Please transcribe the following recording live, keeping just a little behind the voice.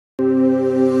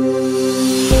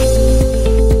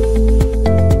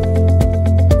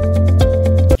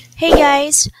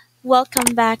guys,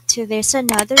 welcome back to this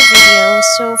another video.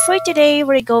 So for today,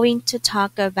 we're going to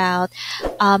talk about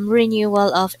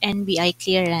renewal of NBI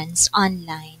clearance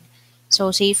online.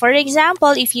 So say for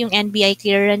example, if yung NBI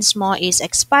clearance mo is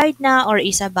expired na or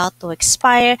is about to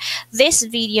expire, this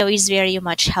video is very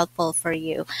much helpful for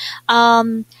you.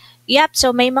 Yep,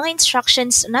 so may mga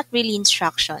instructions, not really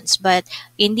instructions, but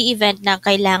in the event na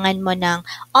kailangan mo ng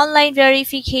online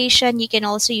verification, you can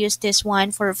also use this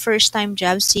one for first-time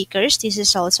job seekers. This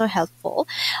is also helpful.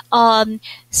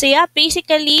 So yeah,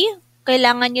 basically,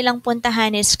 kailangan nyo lang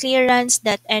puntahan is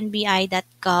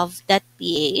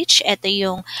clearance.nbi.gov.ph. Ito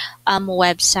yung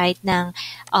website ng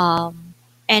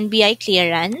NBI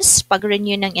clearance,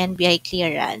 pag-renew ng NBI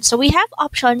clearance. So we have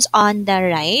options on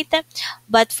the right,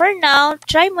 but for now,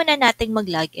 try muna nating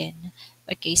mag-login.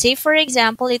 Okay, say for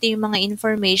example, ito yung mga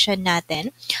information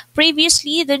natin.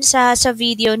 Previously, dun sa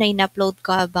video na in-upload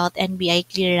ko about NBI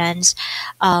clearance,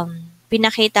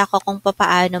 pinakita ko kung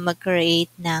paano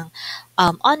mag-create ng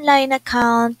online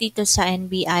account dito sa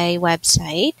NBI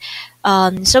website.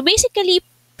 So basically,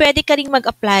 pwede ka ring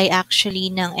mag-apply actually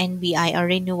ng NBI or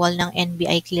renewal ng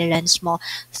NBI clearance mo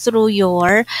through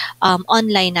your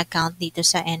online account dito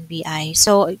sa NBI.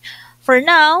 So, for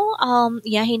now,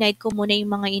 hinide ko muna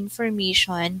yung mga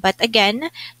information. But again,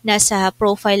 nasa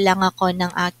profile lang ako ng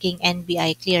aking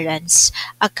NBI clearance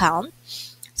account.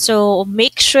 So,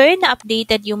 make sure na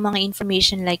updated yung mga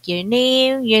information like your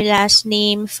name, your last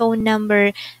name, phone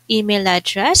number, email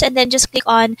address, and then just click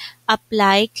on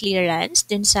Apply Clearance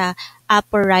dun sa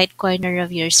upper right corner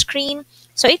of your screen.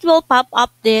 So, it will pop up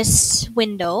this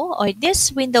window or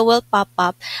this window will pop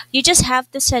up. You just have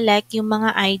to select yung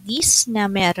mga IDs na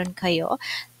meron kayo.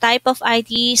 Type of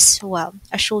IDs, well,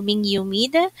 assuming you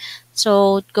need.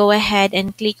 So, go ahead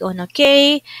and click on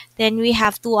OK. Then, we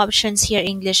have two options here,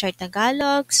 English or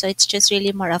Tagalog. So, it's just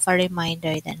really more of a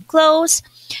reminder than close.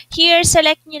 Here,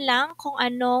 select nyo lang kung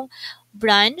anong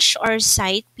branch or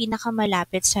site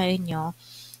pinakamalapit sa inyo.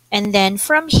 And then,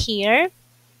 from here,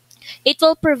 it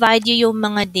will provide you yung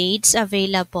mga dates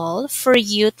available for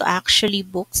you to actually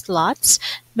book slots.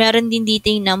 Meron din dito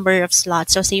yung number of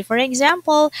slots. So, say for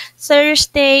example,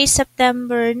 Thursday,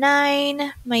 September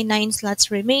 9, may 9 slots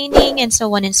remaining, and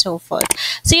so on and so forth.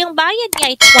 So, yung bayad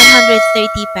niya, it's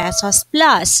 130 pesos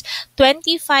plus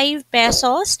 25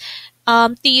 pesos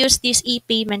to use this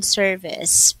e-payment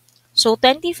service. So,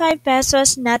 25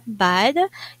 pesos, not bad,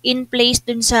 in place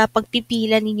dun sa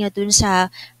pagpipila ninyo dun sa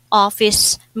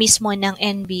office mismo ng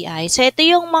NBI. So, ito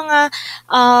yung mga,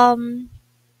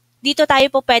 dito tayo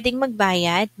po pwedeng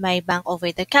magbayad. May bank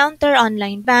over-the-counter,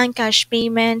 online bank, cash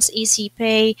payments, Easy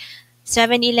Pay,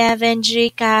 7-Eleven,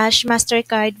 GCash,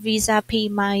 MasterCard, Visa,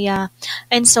 PayMaya,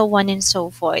 and so on and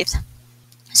so forth.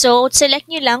 So,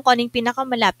 select nyo lang kung anong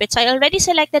pinakamalapit. So, I already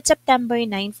selected September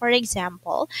 9, for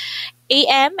example,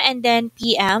 AM and then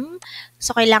PM.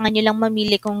 So, kailangan nyo lang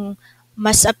mamili kung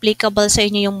mas applicable sa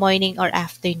inyo yung morning or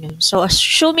afternoon. So,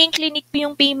 assuming clinic po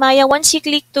yung PayMaya, once you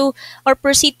click to or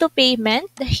proceed to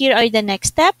payment, here are the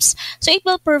next steps. So, it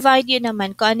will provide you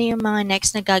naman kung ano yung mga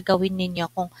next na gagawin ninyo.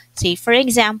 Kung, say, for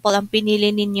example, ang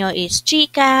pinili ninyo is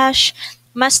GCash,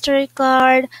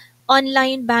 MasterCard,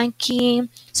 online banking.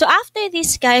 So, after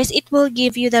this, guys, it will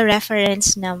give you the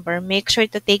reference number. Make sure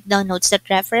to take down notes that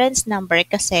reference number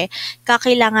kasi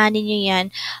kakailanganin nyo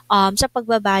yan sa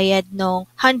pagbabayad ng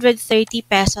 130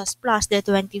 pesos plus the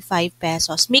 25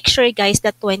 pesos. Make sure, guys,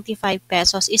 that 25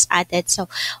 pesos is added. So,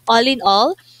 all in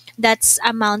all, that's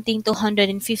amounting to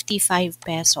 155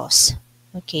 pesos.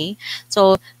 Okay?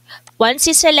 So, once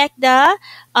you select the,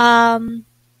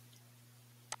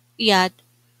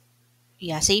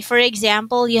 say for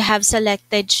example, you have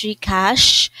selected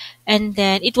GCash and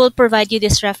then it will provide you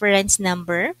this reference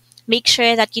number. Make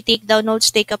sure that you take down notes,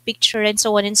 take a picture, and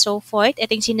so on and so forth.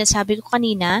 Ito yung sinasabi ko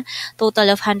kanina, total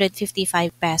of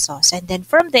 155 pesos. And then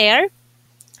from there,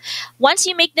 once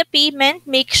you make the payment,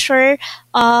 make sure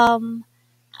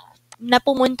na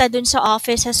pumunta dun sa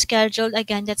office as scheduled.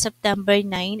 Again, that's September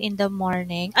 9 in the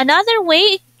morning. Another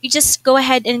way, you just go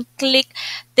ahead and click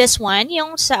this one,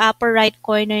 yung sa upper right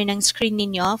corner ng screen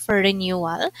ninyo for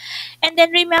renewal. And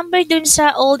then remember dun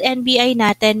sa old NBI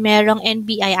natin, merong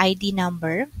NBI ID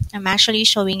number. I'm actually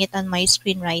showing it on my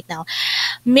screen right now.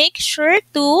 Make sure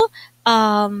to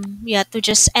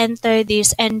just enter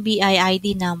this NBI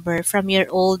ID number from your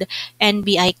old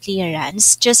NBI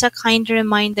clearance. Just a kind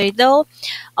reminder though,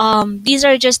 these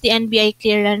are just the NBI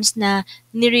clearance na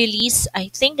ni-release. I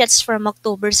think that's from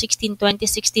October 16,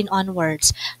 2016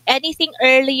 onwards. Anything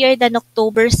earlier than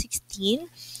October 16,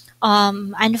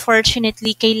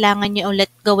 unfortunately, kailangan niyo ulit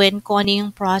gawin kung ano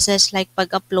yung process like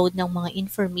pag-upload ng mga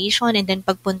information and then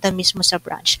pagpunta mismo sa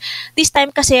branch. This time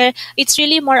kasi, it's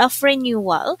really more of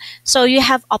renewal. So, you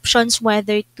have options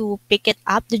whether to pick it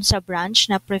up dun sa branch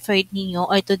na preferred niyo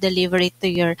or to deliver it to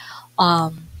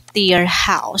your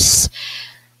house.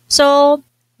 So,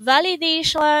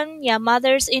 validation, yeah,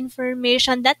 mother's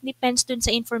information, that depends dun sa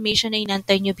information na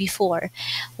inantay nyo before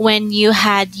when you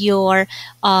had your,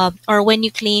 or when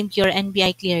you claimed your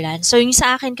NBI clearance. So, yung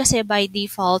sa akin kasi by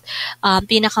default,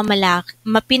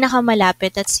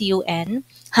 pinakamalapit at CUN,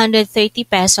 130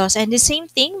 pesos. And the same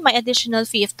thing, my additional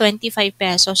fee of 25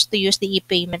 pesos to use the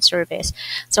e-payment service.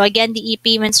 So, again, the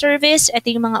e-payment service, ito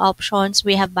yung mga options.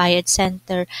 We have Bayad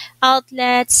Center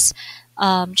outlets,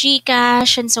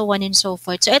 GCash, and so on and so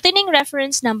forth. So, ito yung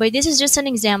reference number. This is just an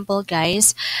example,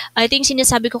 guys. I think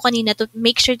sinasabi ko kanina to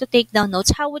make sure to take down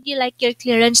notes. How would you like your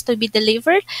clearance to be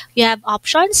delivered? You have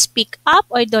options, pick up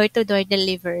or door-to-door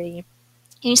delivery.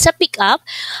 Yung sa pick-up,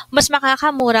 mas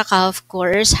makakamura ka, of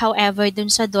course. However, dun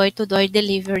sa door-to-door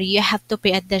delivery, you have to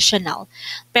pay additional.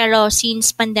 Pero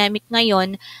since pandemic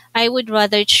ngayon, I would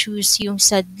rather choose yung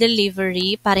sa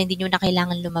delivery para hindi nyo na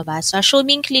kailangan lumabas. So,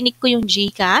 assuming clinic ko yung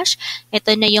GCash,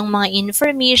 ito na yung mga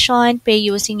information, pay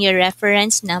using your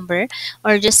reference number,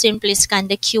 or just simply scan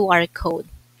the QR code.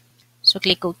 So,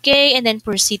 click OK, and then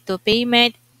proceed to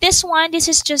payment. This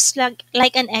is just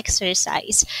like an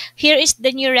exercise. Here is the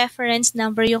new reference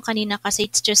number. Yung kanina kasi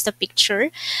it's just a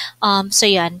picture. So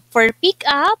yan. For pick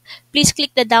up, please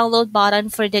click the download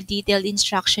button for the detailed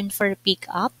instruction for pick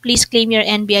up. Please claim your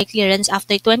NBI clearance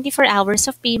after 24 hours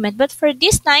of payment. But for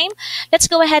this time, let's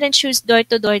go ahead and choose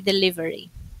door-to-door delivery.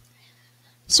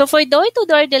 So for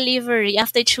door-to-door delivery,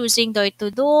 after choosing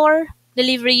door-to-door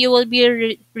delivery, you will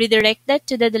be redirected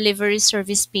to the delivery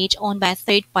service page owned by a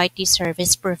third-party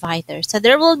service provider. So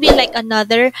there will be like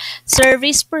another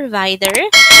service provider.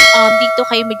 Dito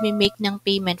kayo mag-make ng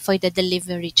payment for the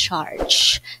delivery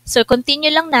charge. So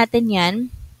continue lang natin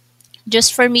yan.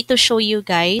 Just for me to show you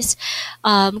guys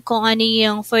kung ano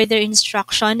yung further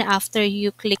instruction after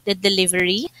you click the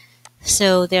delivery.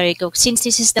 So there you go. Since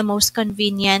this is the most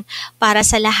convenient para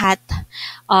sa lahat,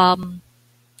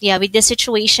 with the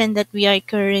situation that we are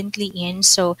currently in.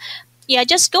 So, yeah,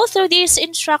 just go through these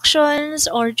instructions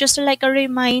or just like a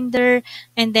reminder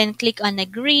and then click on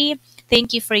agree.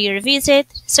 Thank you for your visit.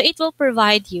 So, it will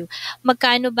provide you.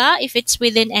 Magkano ba? If it's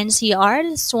within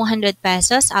NCR, it's 200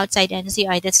 pesos. Outside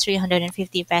NCR, that's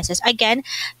 350 pesos. Again,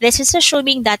 this is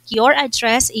assuming that your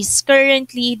address is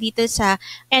currently dito sa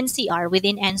NCR,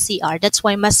 within NCR. That's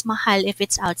why mas mahal if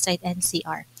it's outside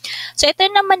NCR. So, ito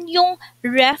naman yung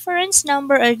reference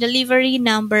number or delivery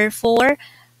number for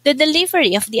the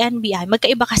delivery of the NBI.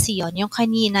 Magkaiba kasi yon. Yung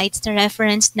kanina, it's the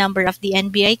reference number of the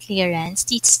NBI clearance.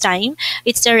 Each time,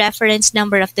 it's the reference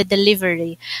number of the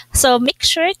delivery. So, make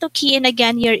sure to key in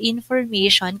again your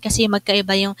information kasi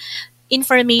magkaiba yung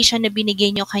information na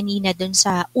binigay nyo kanina dun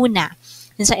sa una.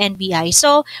 Sa NBI.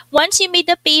 So, once you made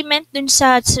the payment dun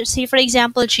sa, say for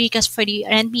example, GCash for the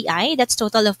NBI, that's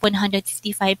total of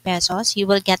 155 pesos. You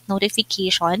will get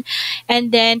notification.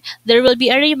 And then, there will be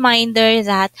a reminder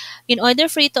that in order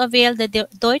for you to avail the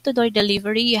door-to-door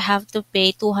delivery, you have to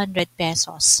pay 200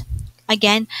 pesos.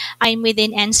 Again, I'm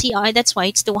within NCR, that's why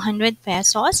it's 200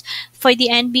 pesos. For the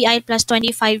NBI plus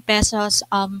 25 pesos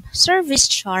service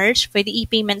charge for the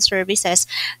e-payment services,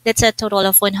 that's a total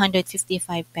of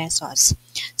 155 pesos.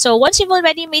 So once you've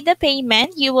already made the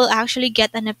payment, you will actually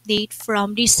get an update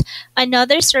from this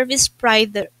another service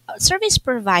provider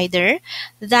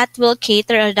that will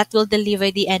cater or that will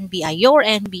deliver the NBI, your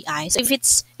NBI. So if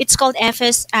it's called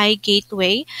FSI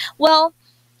Gateway, well,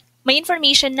 may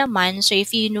information naman. So,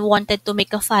 if you wanted to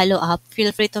make a follow-up,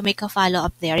 feel free to make a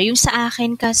follow-up there. Yung sa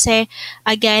akin kasi,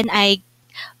 again, I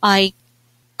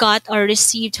got or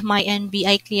received my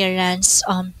NBI clearance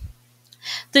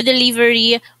to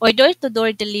delivery or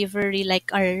door-to-door delivery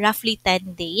like roughly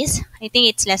 10 days. I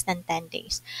think it's less than 10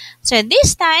 days. So,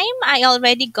 this time, I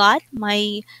already got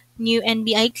my new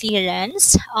NBI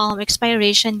clearance.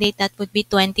 Expiration date, that would be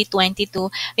 2022.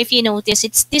 If you notice,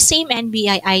 it's the same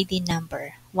NBI ID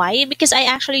number. Why? Because I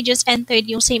actually just entered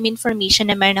yung same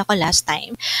information na meron ako last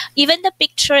time. Even the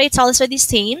picture, it's also the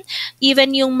same.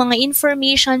 Even yung mga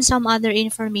information, some other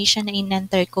information na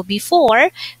in-enter ko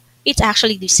before, it's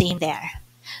actually the same there.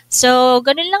 So,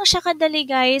 ganun lang siya kadali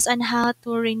guys on how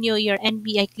to renew your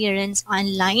NBI clearance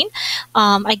online.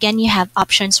 Again, you have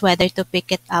options whether to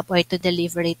pick it up or to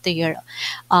deliver it to your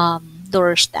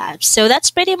doorstep. So,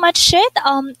 that's pretty much it.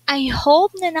 I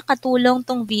hope na nakatulong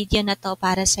tong video na to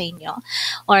para sa inyo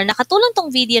or nakatulong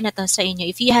tong video na to sa inyo.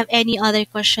 If you have any other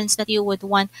questions that you would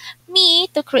want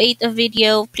me to create a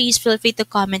video, please feel free to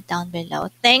comment down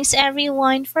below. Thanks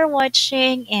everyone for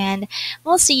watching and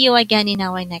we'll see you again in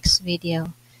our next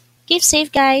video. Keep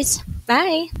safe, guys.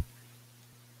 Bye.